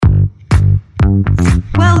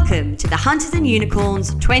Welcome to the Hunters and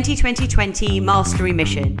Unicorns 2020 Mastery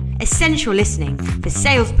Mission. Essential listening for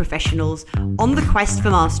sales professionals on the quest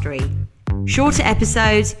for mastery. Shorter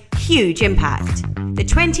episodes, huge impact. The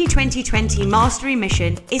 2020 Mastery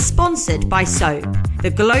Mission is sponsored by SOAP,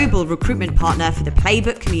 the global recruitment partner for the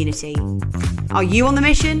Playbook community. Are you on the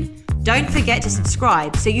mission? Don't forget to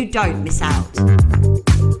subscribe so you don't miss out.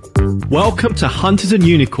 Welcome to Hunters and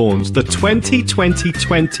Unicorns, the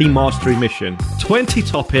 2020 Mastery Mission. 20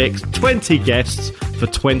 topics, 20 guests for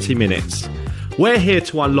 20 minutes. We're here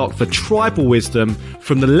to unlock the tribal wisdom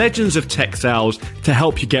from the legends of tech sales to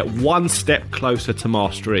help you get one step closer to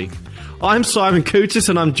mastery. I'm Simon Kutis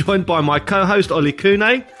and I'm joined by my co-host Ollie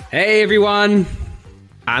Kune. Hey everyone.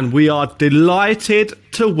 And we are delighted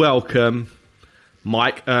to welcome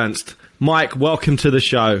Mike Ernst. Mike, welcome to the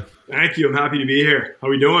show. Thank you. I'm happy to be here. How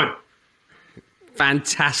are we doing?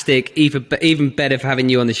 Fantastic. Even better for having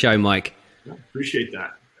you on the show, Mike. Appreciate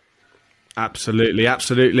that. Absolutely,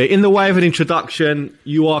 absolutely. In the way of an introduction,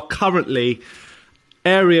 you are currently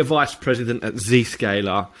Area Vice President at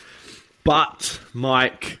Zscaler. But,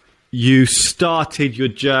 Mike, you started your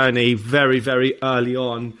journey very, very early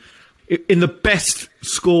on in the best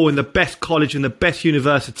school, in the best college, in the best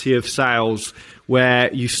university of sales,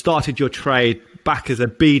 where you started your trade back as a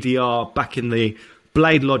BDR, back in the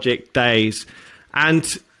BladeLogic days. And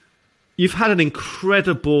you've had an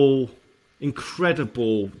incredible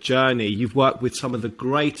journey. You've worked with some of the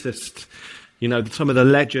greatest, some of the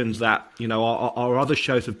legends that, our other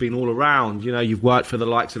shows have been all around. You've worked for the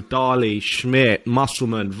likes of Dali, Schmidt,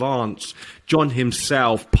 Musselman, Vance, John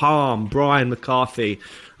himself, Palm, Brian McCarthy.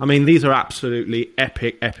 I mean, these are absolutely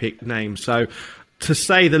epic names. So to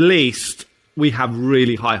say the least, we have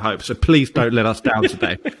really high hopes. So please don't let us down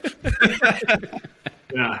today.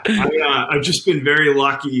 Yeah, I've just been very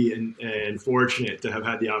lucky and fortunate to have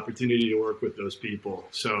had the opportunity to work with those people.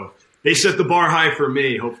 So they set the bar high for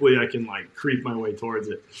me. Hopefully I can creep my way towards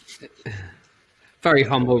it. Very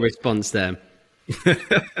humble response there.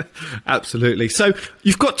 Absolutely. So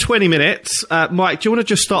you've got 20 minutes. Mike, do you want to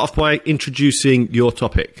just start off by introducing your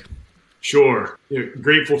topic? Sure.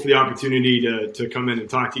 Grateful for the opportunity to come in and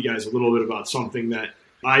talk to you guys a little bit about something that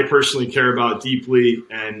I personally care about deeply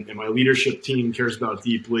and my leadership team cares about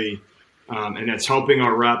deeply. And that's helping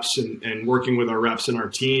our reps and working with our reps and our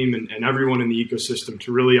team and everyone in the ecosystem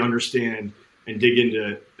to really understand and dig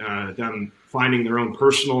into them finding their own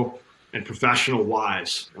personal and professional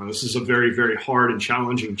whys. This is a very, very hard and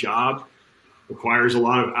challenging job. Requires a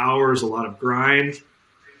lot of hours, a lot of grind.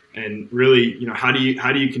 And really, how do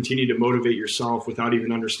you continue to motivate yourself without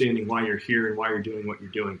even understanding why you're here and why you're doing what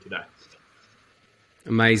you're doing today?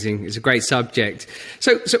 Amazing. It's a great subject.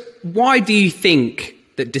 So why do you think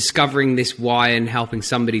that discovering this why and helping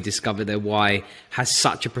somebody discover their why has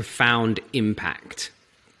such a profound impact?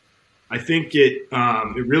 I think it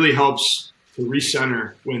really helps to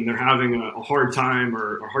recenter when they're having a hard time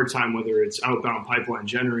or a hard time, whether it's outbound pipeline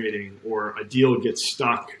generating or a deal gets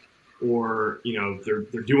stuck or,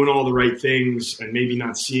 they're doing all the right things and maybe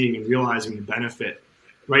not seeing and realizing the benefit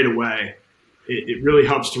right away. It really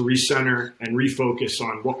helps to recenter and refocus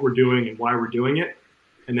on what we're doing and why we're doing it,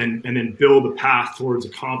 and then build a path towards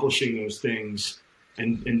accomplishing those things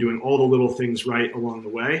and doing all the little things right along the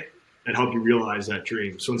way that help you realize that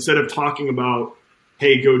dream. So instead of talking about,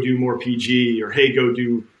 hey, go do more PG, or hey, go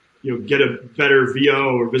do, get a better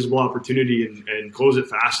VO or visible opportunity and close it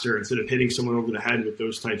faster, instead of hitting someone over the head with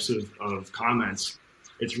those types of comments,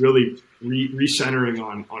 it's really recentering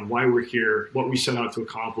on why we're here, what we set out to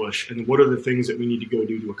accomplish, and what are the things that we need to go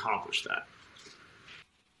do to accomplish that.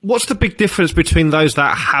 What's the big difference between those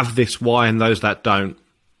that have this why and those that don't?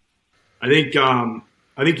 I think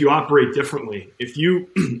you operate differently. If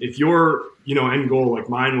your end goal, like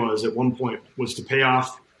mine was at one point, was to pay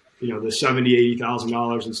off the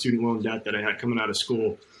 $70,000-$80,000 in student loan debt that I had coming out of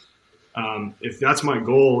school. If that's my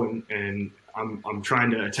goal and I'm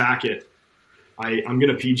trying to attack it, I'm going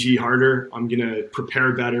to PG harder. I'm going to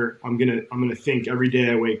prepare better. I'm going to think every day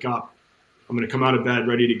I wake up. I'm going to come out of bed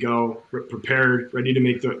ready to go, prepared, ready to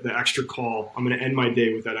make the extra call. I'm going to end my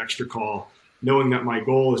day with that extra call, knowing that my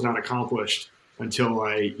goal is not accomplished until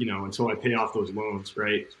I pay off those loans,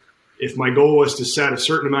 right? If my goal was to set a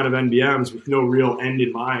certain amount of NBMs with no real end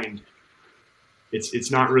in mind, it's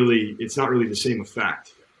not really the same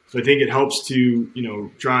effect. So I think it helps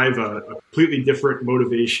to, drive a completely different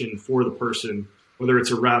motivation for the person, whether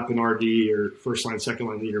it's a rep, an RD, or first line, second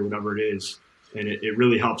line leader, whatever it is. And it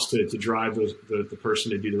really helps to drive the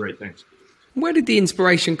person to do the right things. Where did the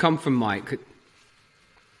inspiration come from, Mike?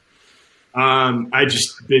 I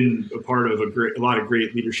just been a part of a lot of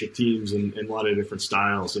great leadership teams and a lot of different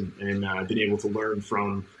styles, and I've been able to learn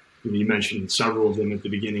from. You mentioned several of them at the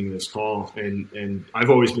beginning of this call, and I've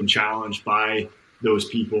always been challenged by those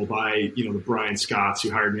people, by the Brian Scotts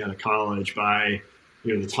who hired me out of college, by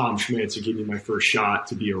the Tom Schmitz who gave me my first shot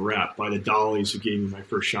to be a rep, by the Dollies who gave me my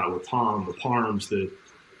first shot with Tom, the Parms, the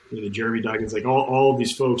Jeremy Duggins, like all of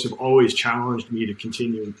these folks have always challenged me to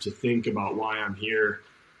continue to think about why I'm here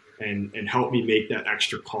and help me make that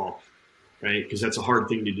extra call, right? Because that's a hard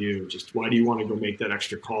thing to do. Just why do you want to go make that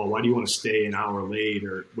extra call? Why do you want to stay an hour late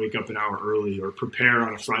or wake up an hour early or prepare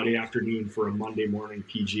on a Friday afternoon for a Monday morning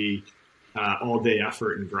PG, all day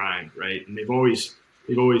effort and grind, right? And they've always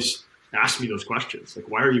asked me those questions. Like,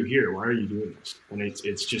 why are you here? Why are you doing this? And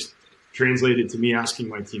it's just translated to me asking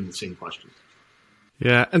my team the same questions.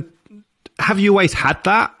 Yeah. And have you always had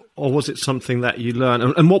that, or was it something that you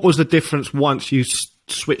learned? And what was the difference once you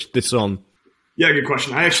switched this on? Yeah, good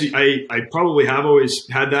question. I probably have always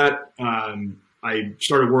had that. I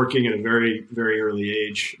started working at a very, very early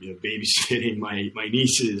age, babysitting my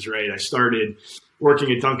nieces, right? I started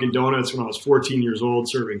working at Dunkin' Donuts when I was 14 years old,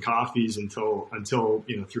 serving coffees until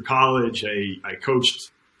through college. I coached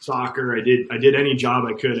soccer. I did any job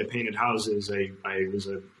I could. I painted houses. I was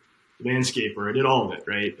a landscaper. I did all of it,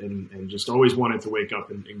 right? And just always wanted to wake up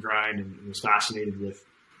and grind, and was fascinated with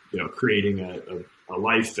creating a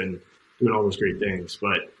life and doing all those great things.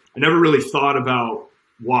 But I never really thought about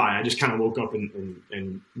why. I just kind of woke up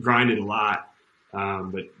and grinded a lot.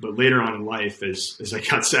 But later on in life, as I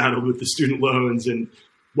got saddled with the student loans and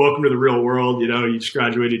welcome to the real world, you just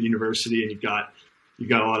graduated university and you've got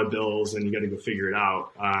a lot of bills and you got to go figure it out.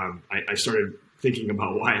 I started thinking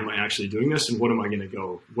about why am I actually doing this and what am I going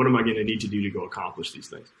to need to do to go accomplish these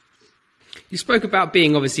things. You spoke about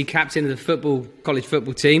being obviously captain of the college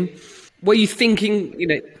football team. Were you thinking,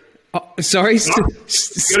 sorry? You got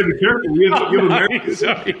to be careful. You have American.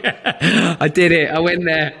 Sorry. I did it. I went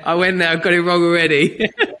there. I got it wrong already.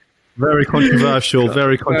 Very controversial.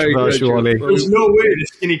 Very controversial, Ollie. There's no way this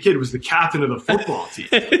skinny kid was the captain of the football team.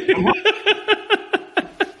 Come on.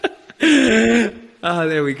 Oh,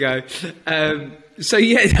 there we go. So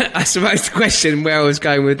yeah, I suppose the question where I was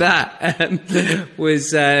going with that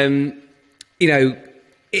was,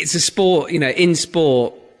 it's a sport. In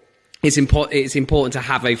sport, it's important to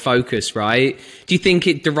have a focus, right? Do you think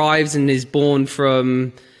it derives and is born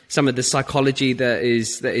from some of the psychology that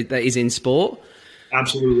is in sport?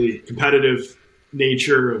 Absolutely, competitive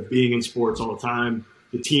nature of being in sports all the time.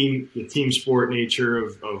 The team sport nature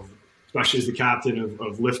of especially as the captain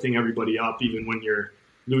of lifting everybody up, even when you're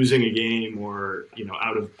losing a game or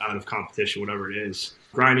out of competition, whatever it is,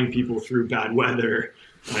 grinding people through bad weather,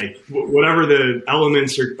 like whatever the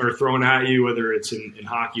elements are thrown at you, whether it's in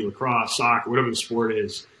hockey, lacrosse, soccer, whatever the sport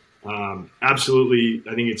is. Absolutely,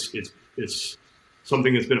 I think it's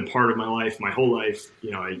something that's been a part of my life, my whole life.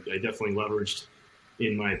 I definitely leveraged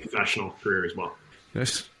in my professional career as well.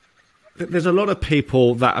 Yes. There's a lot of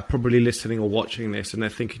people that are probably listening or watching this and they're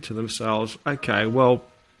thinking to themselves, okay, well,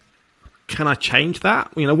 can I change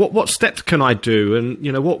that? What steps can I do? And,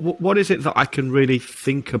 what is it that I can really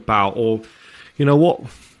think about? Or,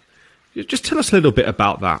 just tell us a little bit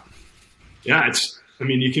about that. Yeah,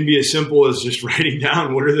 you can be as simple as just writing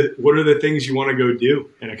down what are the things you want to go do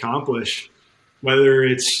and accomplish, whether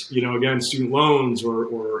it's, again, student loans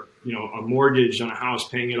or a mortgage on a house,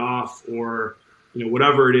 paying it off, or,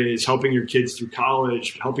 whatever it is, helping your kids through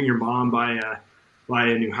college, helping your mom buy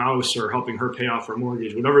a new house, or helping her pay off her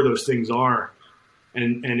mortgage, whatever those things are.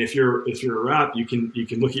 And if you're a rep, you can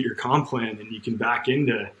look at your comp plan and you can back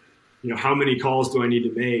into, how many calls do I need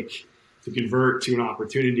to make to convert to an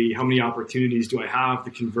opportunity? How many opportunities do I have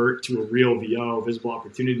to convert to a real VO, visible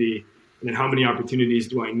opportunity? And then how many opportunities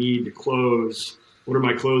do I need to close? What are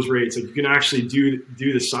my close rates? Like, you can actually do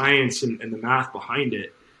the science and the math behind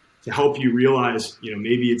it to help you realize,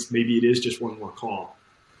 maybe it is just one more call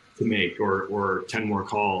to make, or 10 more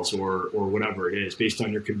calls, or whatever it is, based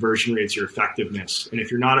on your conversion rates, your effectiveness. And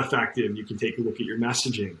if you're not effective, you can take a look at your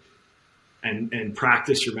messaging and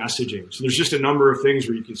practice your messaging. So there's just a number of things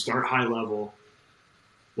where you can start high level,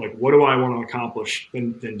 like, what do I want to accomplish?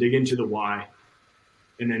 Then dig into the why,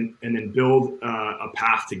 and then build a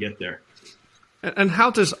path to get there. And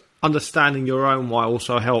how does understanding your own why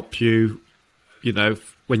also help you,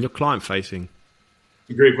 when you're client facing?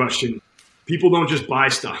 Great question. People don't just buy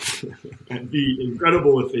stuff. It'd be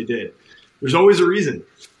incredible if they did. There's always a reason,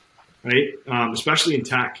 right? Especially in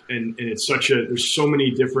tech, and it's there's so many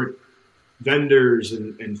different vendors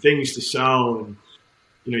and things to sell,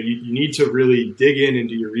 you need to really dig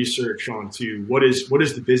into your research onto what is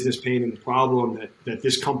the business pain and the problem that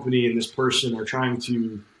this company and this person are trying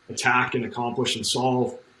to attack and accomplish and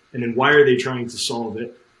solve, and then why are they trying to solve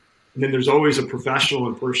it? And then there's always a professional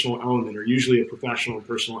and personal element, or usually a professional and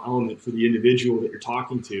personal element for the individual that you're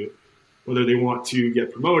talking to, whether they want to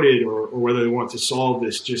get promoted or whether they want to solve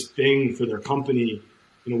this just thing for their company,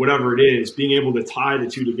 whatever it is, being able to tie the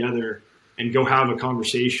two together and go have a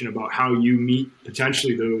conversation about how you meet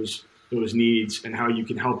potentially those needs and how you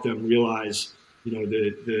can help them realize,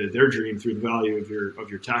 their dream through the value of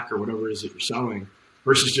your tech or whatever it is that you're selling,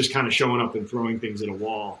 versus just kind of showing up and throwing things at a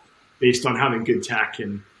wall based on having good tech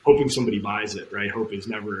and hoping somebody buys it, right? Hope is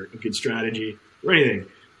never a good strategy or anything,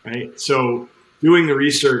 right? So doing the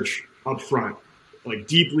research up front, like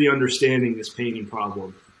deeply understanding this pain and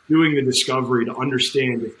problem, doing the discovery to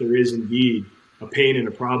understand if there is indeed a pain and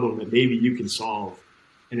a problem that maybe you can solve,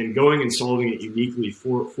 and then going and solving it uniquely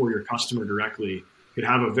for your customer directly could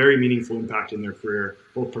have a very meaningful impact in their career,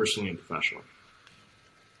 both personally and professionally.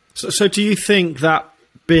 So do you think that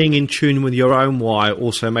being in tune with your own why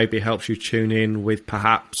also maybe helps you tune in with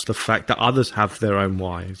perhaps the fact that others have their own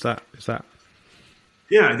why? Is that?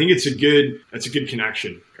 Yeah, I think that's a good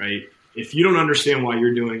connection, right? If you don't understand why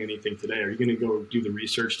you're doing anything today, are you going to go do the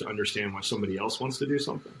research to understand why somebody else wants to do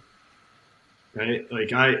something? Right?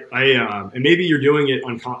 Like and maybe you're doing it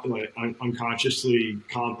unconsciously,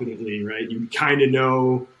 competently, right? You kind of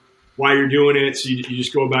know why you're doing it, so you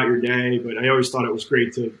just go about your day. But I always thought it was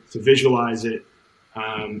great to visualize it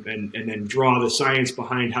and then draw the science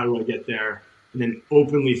behind how do I get there, and then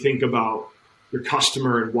openly think about your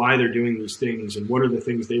customer and why they're doing these things and what are the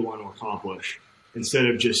things they want to accomplish, instead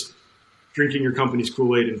of just drinking your company's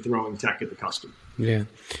Kool-Aid and throwing tech at the customer. Yeah.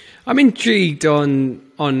 I'm intrigued on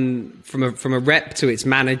from a rep to its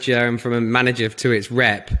manager and from a manager to its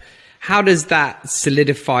rep. How does that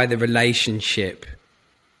solidify the relationship?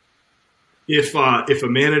 If a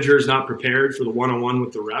manager is not prepared for the one-on-one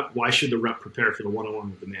with the rep, why should the rep prepare for the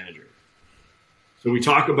one-on-one with the manager? So we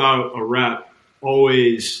talk about a rep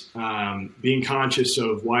always being conscious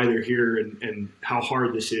of why they're here and how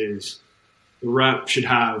hard this is. The rep should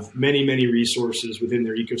have many, many resources within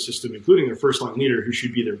their ecosystem, including their first line leader, who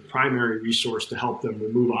should be their primary resource to help them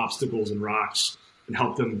remove obstacles and rocks and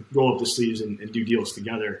help them roll up the sleeves and do deals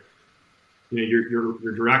together.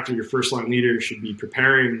 Your director, your first line leader should be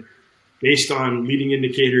preparing based on leading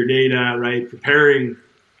indicator data, right? Preparing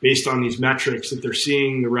based on these metrics that they're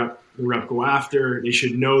seeing the rep go after. They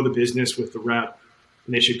should know the business with the rep,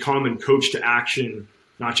 and they should come and coach to action,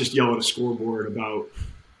 not just yell at a scoreboard about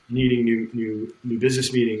needing new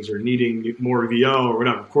business meetings or needing more VO or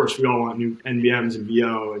whatever. Of course, we all want new NBMs and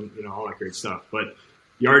VO and all that great stuff. But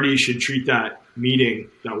the RD should treat that meeting,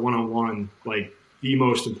 that one-on-one, like the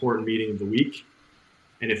most important meeting of the week.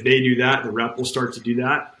 And if they do that, the rep will start to do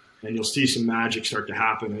that, and you'll see some magic start to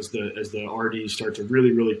happen as the RDs start to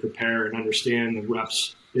really, really prepare and understand the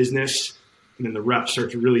rep's business, and then the reps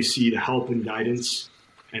start to really see the help and guidance.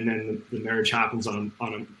 And then the marriage happens on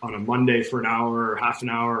a Monday for an hour or half an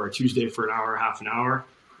hour, or Tuesday for an hour or half an hour.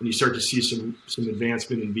 And you start to see some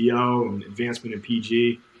advancement in VO and advancement in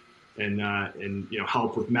PG and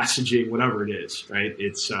help with messaging, whatever it is, right?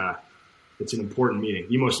 It's an important meeting,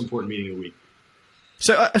 the most important meeting of the week.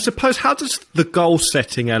 So I suppose, how does the goal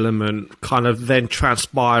setting element kind of then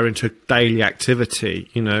transpire into daily activity?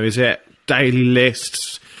 Is it daily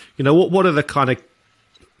lists? What are the kind of,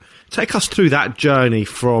 take us through that journey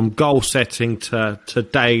from goal setting to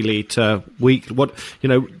daily to week.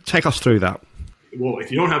 Take us through that. Well, if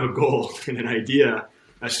you don't have a goal and an idea,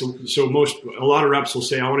 a lot of reps will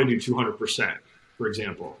say, I want to do 200%, for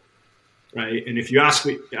example, right? And if you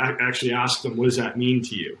actually ask them, what does that mean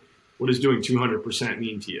to you? What does doing 200%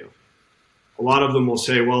 mean to you? A lot of them will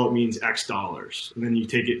say, well, it means X dollars. And then you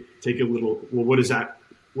take a little, well, what is that?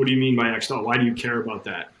 What do you mean by X dollars? Why do you care about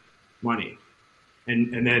that money?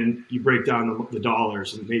 And then you break down the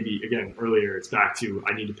dollars, and maybe, again, earlier, it's back to,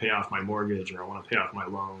 I need to pay off my mortgage, or I want to pay off my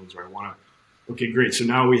loans, or I want to, okay, great. So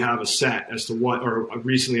now we have a set as to what, or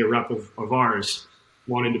recently a rep of ours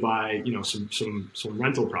wanted to buy, some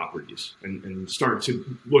rental properties and start to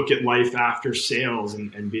look at life after sales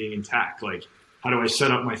and being in tech. Like, how do I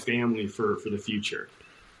set up my family for the future?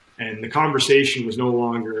 And the conversation was no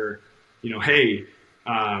longer, hey,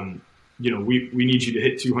 we need you to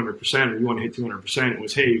hit 200%, or you want to hit 200%. It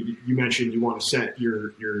was, hey, you mentioned you want to set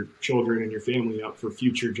your children and your family up for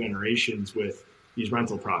future generations with these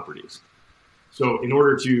rental properties. So in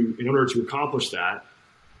order to accomplish that,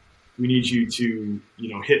 we need you to,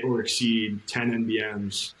 hit or exceed 10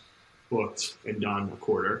 NBMs booked and done a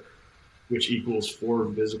quarter. which equals 4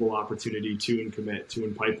 visible opportunity, 2 in commit, 2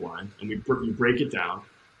 in pipeline. And you break it down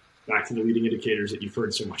back to the leading indicators that you've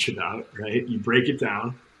heard so much about, right? You break it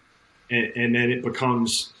down, and then it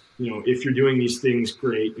becomes, if you're doing these things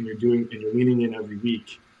great and you're leaning in every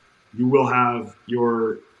week, you will have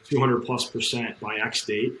your 200+% by X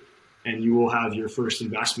date, and you will have your first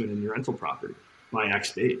investment in your rental property by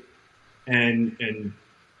X date. And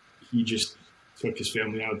he just took his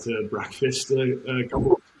family out to breakfast, a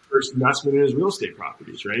couple of first investment in his real estate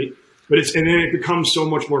properties, right? But then it becomes so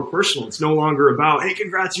much more personal. It's no longer about, hey,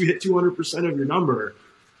 congrats, you hit 200% of your number.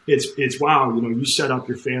 It's wow, you set up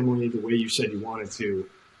your family the way you said you wanted to,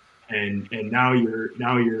 and now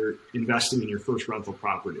you're investing in your first rental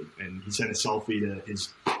property. And he sent a selfie to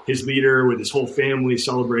his leader with his whole family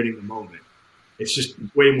celebrating the moment. It's just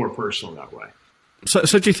way more personal that way.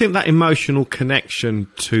 So do you think that emotional connection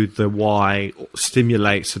to the why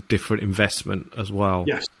stimulates a different investment as well?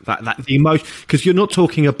 Yes. That the emotion, because you're not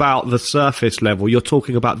talking about the surface level, you're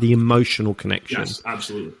talking about the emotional connection. Yes,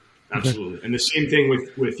 absolutely. Absolutely. Okay. And the same thing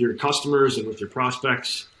with your customers and with your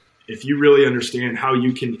prospects. If you really understand how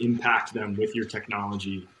you can impact them with your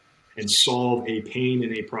technology and solve a pain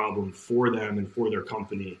and a problem for them and for their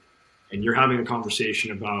company, and you're having a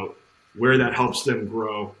conversation about where that helps them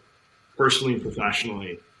grow personally and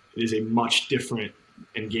professionally, it is a much different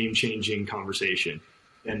and game-changing conversation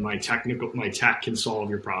than my tech can solve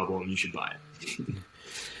your problem, you should buy it.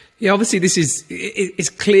 Yeah, obviously it's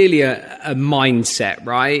clearly a mindset,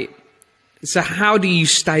 right? So how do you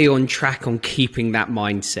stay on track on keeping that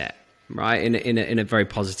mindset, right, in a very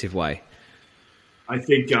positive way? I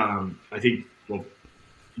think well,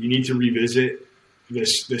 you need to revisit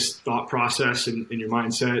this thought process in your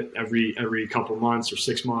mindset every couple months or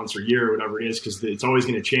 6 months or year or whatever it is, because it's always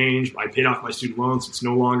going to change. I paid off my student loans. It's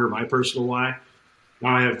no longer my personal why.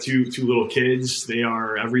 Now I have two little kids. They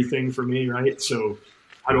are everything for me, right? So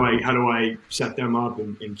how do I set them up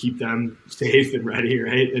and keep them safe and ready,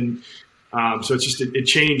 right? And so it's just it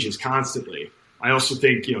changes constantly. I also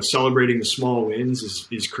think celebrating the small wins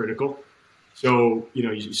is critical. So,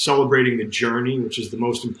 celebrating the journey, which is the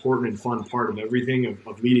most important and fun part of everything,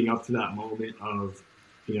 of leading up to that moment of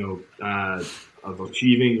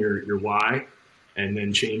achieving your why and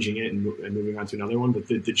then changing it and moving on to another one. But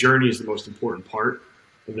the journey is the most important part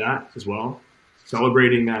of that as well.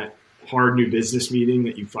 Celebrating that hard new business meeting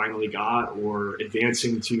that you finally got, or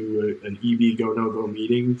advancing to an EB go, no go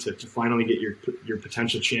meeting to finally get your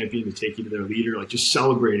potential champion to take you to their leader. Like, just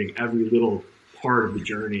celebrating every little part of the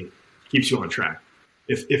journey keeps you on track.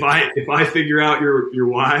 If I figure out your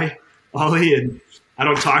why, Ollie, and I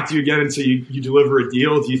don't talk to you again until you deliver a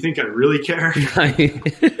deal, do you think I really care?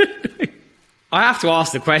 I have to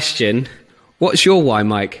ask the question, what's your why,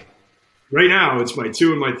 Mike? Right now, it's my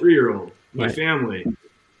 2 and my 3-year-old, my right. family,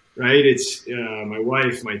 right? It's my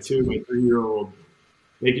wife, my 2, my 3-year-old,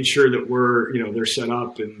 making sure that we're, they're set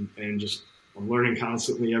up and just, I'm learning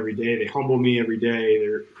constantly every day. They humble me every day.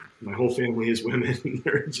 My whole family is women.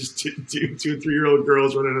 They're just two 3-year-old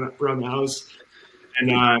girls running around the house.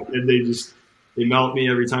 And they melt me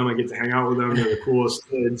every time I get to hang out with them. They're the coolest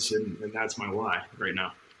kids. And that's my why right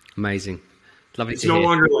now. Amazing. Lovely it's to no hear.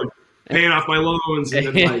 longer like paying off my loans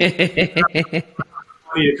and then like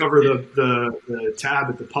money to cover the tab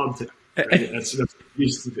at the pub today. Right? That's what it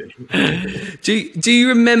used to be. Do you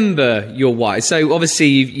remember your why? So obviously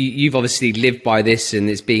you've obviously lived by this, and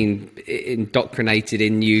it's been indoctrinated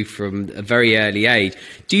in you from a very early age.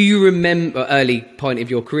 Do you remember early point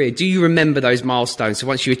of your career? Do you remember those milestones? So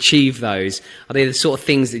once you achieve those, are they the sort of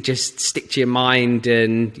things that just stick to your mind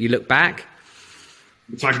and you look back?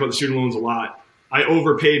 We talk about the student loans a lot. I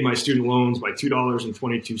overpaid my student loans by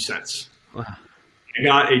 $2.22. Wow. I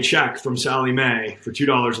got a check from Sallie Mae for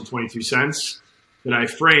 $2.22 that I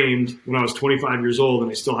framed when I was 25 years old, and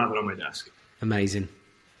I still have it on my desk. Amazing.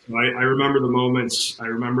 So I remember the moments. I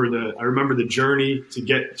remember the journey to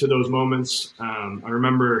get to those moments. I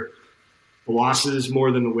remember the losses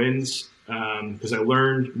more than the wins, because I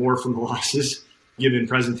learned more from the losses, giving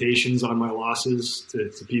presentations on my losses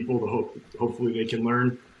to people to hopefully they can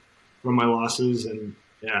learn from my losses. And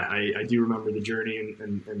yeah, I do remember the journey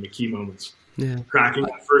and the key moments. Yeah. Cracking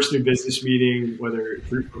that first new business meeting, whether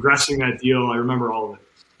progressing that deal, I remember all of it.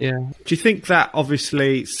 Yeah. Do you think that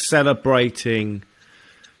obviously celebrating,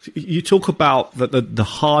 you talk about the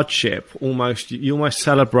hardship, you almost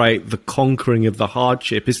celebrate the conquering of the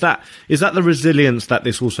hardship. Is that the resilience that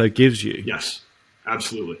this also gives you? Yes,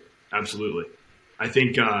 absolutely. Absolutely. I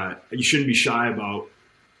think you shouldn't be shy about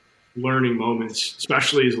learning moments,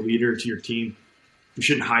 especially as a leader to your team. You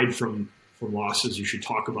shouldn't hide from losses. You should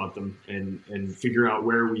talk about them and figure out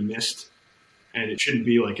where we missed. And it shouldn't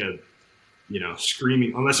be like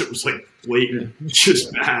screaming, unless it was like blatant,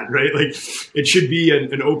 just bad, right? Like it should be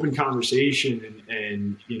an open conversation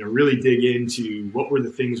and really dig into what were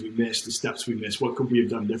the things we missed, the steps we missed, what could we have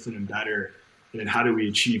done different and better, and then how do we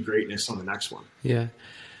achieve greatness on the next one? Yeah.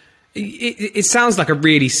 It sounds like a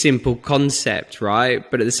really simple concept, right?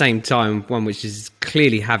 But at the same time, one which is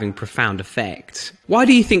clearly having profound effect. Why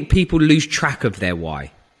do you think people lose track of their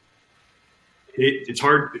why? It's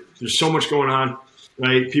hard. There's so much going on,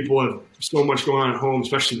 right? People have so much going on at home,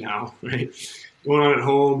 especially now, right? Going on at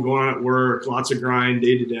home, going on at work, lots of grind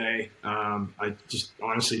day to day. I just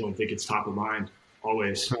honestly don't think it's top of mind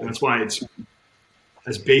always. And that's why it's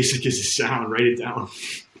as basic as it sounds. Write it down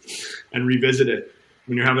and revisit it.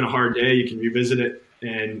 When you're having a hard day, you can revisit it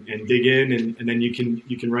and dig in, and then you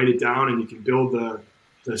can write it down, and you can build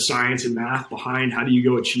the science and math behind how do you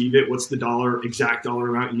go achieve it? What's the exact dollar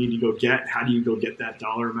amount you need to go get? How do you go get that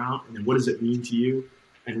dollar amount? And then what does it mean to you?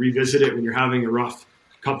 And revisit it when you're having a rough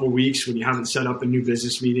couple weeks, when you haven't set up a new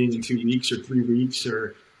business meeting in 2 weeks or 3 weeks,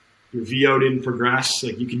 or your VO didn't progress.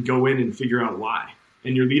 Like, you can go in and figure out why,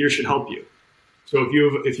 and your leader should help you. So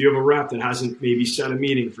if you have a rep that hasn't maybe set a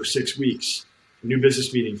meeting for 6 weeks, a new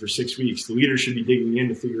business meeting for 6 weeks, the leader should be digging in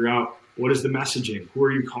to figure out, what is the messaging? Who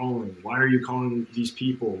are you calling? Why are you calling these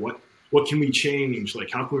people? What can we change?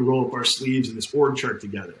 Like, how can we roll up our sleeves in this org chart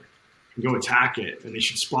together and go attack it? And they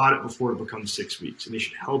should spot it before it becomes 6 weeks, and they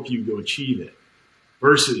should help you go achieve it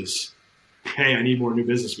versus, hey, I need more new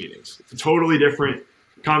business meetings. It's a totally different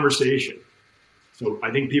conversation. So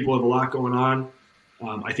I think people have a lot going on.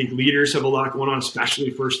 I think leaders have a lot going on, especially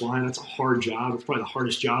first line. That's a hard job. It's probably the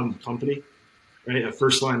hardest job in the company, right? A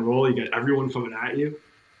first line role, you got everyone coming at you.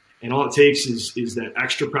 And all it takes is that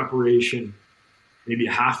extra preparation, maybe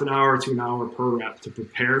a half an hour to an hour per rep to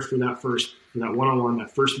prepare for that one-on-one,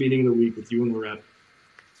 that first meeting of the week with you and the rep,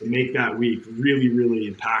 to make that week really,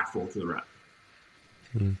 really impactful to the rep.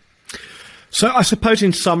 So I suppose,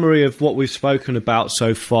 in summary of what we've spoken about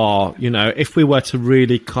so far, if we were to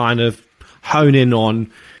really kind of hone in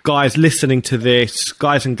on guys listening to this,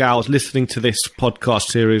 guys and gals listening to this podcast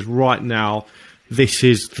series right now, this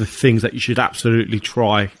is the things that you should absolutely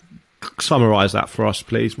try. Summarize that for us,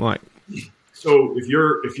 please, Mike. So if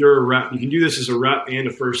you're a rep, you can do this as a rep and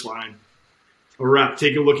a first line. A rep,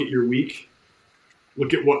 take a look at your week.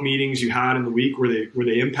 Look at what meetings you had in the week. Were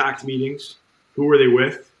they impact meetings? Who were they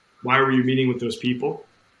with? Why were you meeting with those people?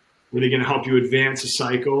 Were they going to help you advance a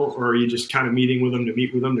cycle, or are you just kind of meeting with them to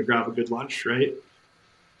meet with them to grab a good lunch, right?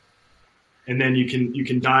 And then you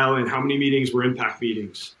can dial in how many meetings were impact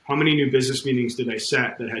meetings. How many new business meetings did I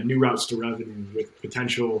set that had new routes to revenue with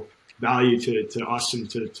potential value to us and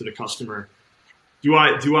to the customer? Do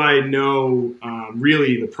I know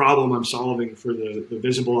really the problem I'm solving for the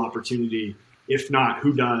visible opportunity? If not,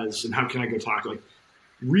 who does, and how can I go talk? Like,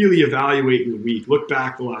 really evaluate your week. Look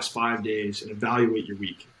back the last 5 days and evaluate your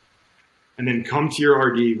week. And then come to your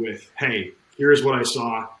RD with, hey, here's what I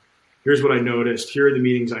saw. Here's what I noticed. Here are the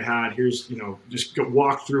meetings I had. Here's, just go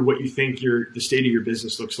walk through what you think the state of your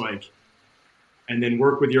business looks like. And then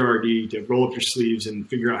work with your RD to roll up your sleeves and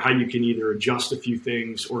figure out how you can either adjust a few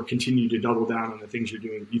things or continue to double down on the things you're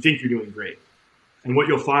doing. You think you're doing great. And what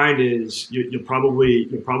you'll find is you'll probably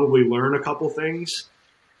learn a couple things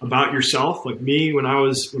about yourself. Like me, when I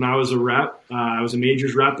was a rep, I was a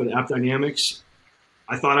majors rep at AppDynamics.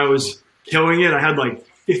 I thought I was killing it. I had like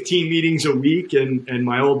 15 meetings a week, and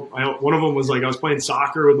my one of them was like I was playing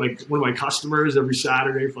soccer with like one of my customers every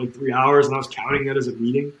Saturday for like 3 hours, and I was counting that as a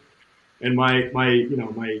meeting. And my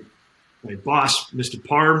boss, Mr.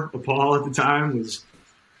 Paul at the time, was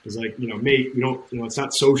like, mate, we don't, it's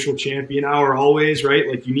not social champion hour always, right?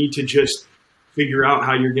 Like, you need to just figure out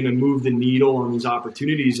how you're going to move the needle on these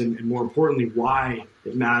opportunities, and more importantly, why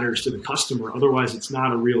it matters to the customer. Otherwise, it's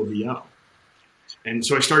not a real VO. And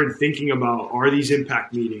so I started thinking about, are these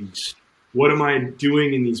impact meetings? What am I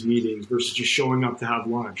doing in these meetings versus just showing up to have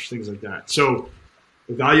lunch, things like that. So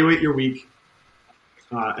evaluate your week.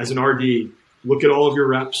 As an RD, look at all of your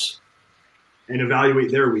reps and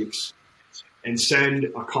evaluate their weeks, and send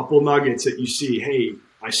a couple nuggets that you see. Hey,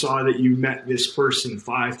 I saw that you met this person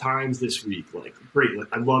 5 times this week. Like, great. Like,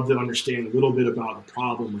 I'd love to understand a little bit about the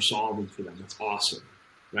problem we're solving for them. That's awesome,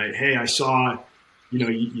 right? Hey, I saw,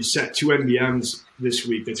 you set 2 MBMs this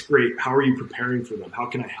week. That's great. How are you preparing for them? How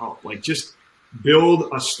can I help? Like, just build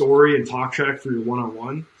a story and talk track for your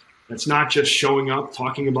one-on-one. That's not just showing up,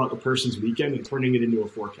 talking about the person's weekend and turning it into a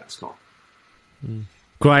forecast call.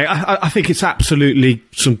 Great. I think it's absolutely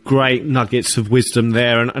some great nuggets of wisdom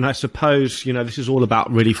there. And I suppose, this is all about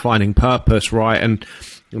really finding purpose, right? And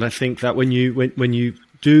I think that when you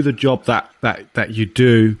do the job that you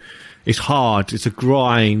do, it's hard. It's a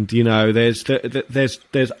grind. You know, there's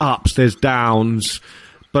ups, there's downs.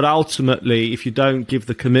 But ultimately, if you don't give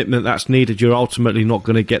the commitment that's needed, you're ultimately not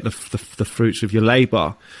going to get the fruits of your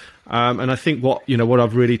labour. And I think what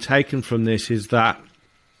I've really taken from this is that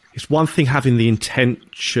it's one thing having the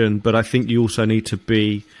intention, but I think you also need to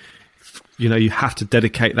be, you have to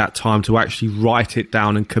dedicate that time to actually write it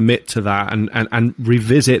down and commit to that and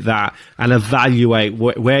revisit that and evaluate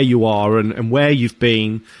where you are and where you've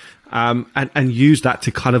been. And use that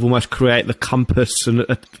to kind of almost create the compass and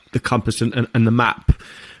the map.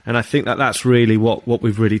 And I think that's really what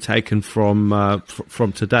we've really taken from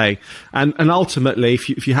today. And ultimately,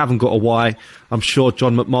 if you haven't got a why, I'm sure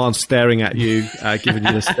John McMahon staring at you, giving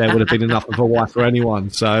you the stare would have been enough of a why for anyone.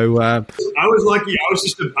 So I was lucky.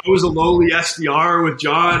 I was a lowly SDR with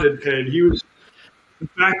John, and he was. The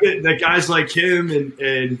fact that guys like him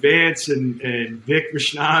and Vance and Vic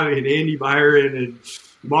Vaishnavi and Andy Byron and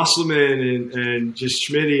Musselman and just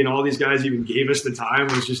Schmitty and all these guys even gave us the time.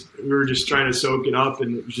 We were just trying to soak it up,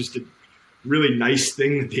 and it was just a really nice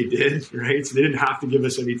thing that they did, right? So they didn't have to give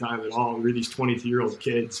us any time at all. We were these 22-year-old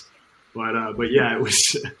kids, but yeah, it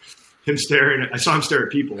was him staring. I saw him stare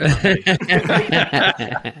at people.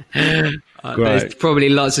 There's probably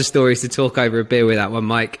lots of stories to talk over a beer with that one,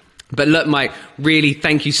 Mike. But look, Mike, really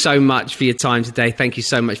thank you so much for your time today. Thank you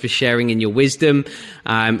so much for sharing in your wisdom.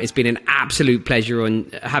 It's been an absolute pleasure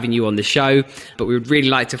having you on the show. But we would really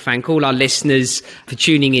like to thank all our listeners for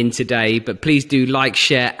tuning in today. But please do like,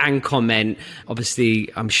 share and comment. Obviously,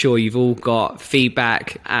 I'm sure you've all got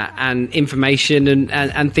feedback and information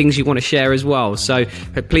and things you want to share as well. So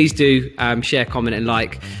please do share, comment and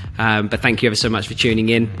like. But thank you ever so much for tuning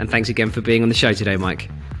in. And thanks again for being on the show today, Mike.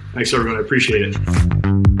 Thanks, everyone. I appreciate it.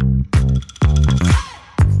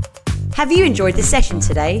 Have you enjoyed the session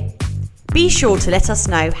today? Be sure to let us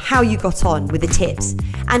know how you got on with the tips,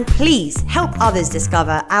 and please help others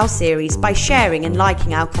discover our series by sharing and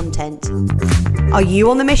liking our content. Are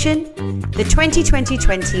you on the mission? The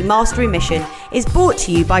 2020 Mastery Mission is brought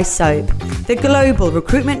to you by SOAP, the global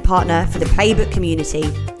recruitment partner for the Playbook community.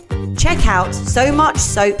 Check out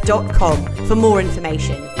somuchsoap.com for more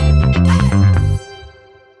information.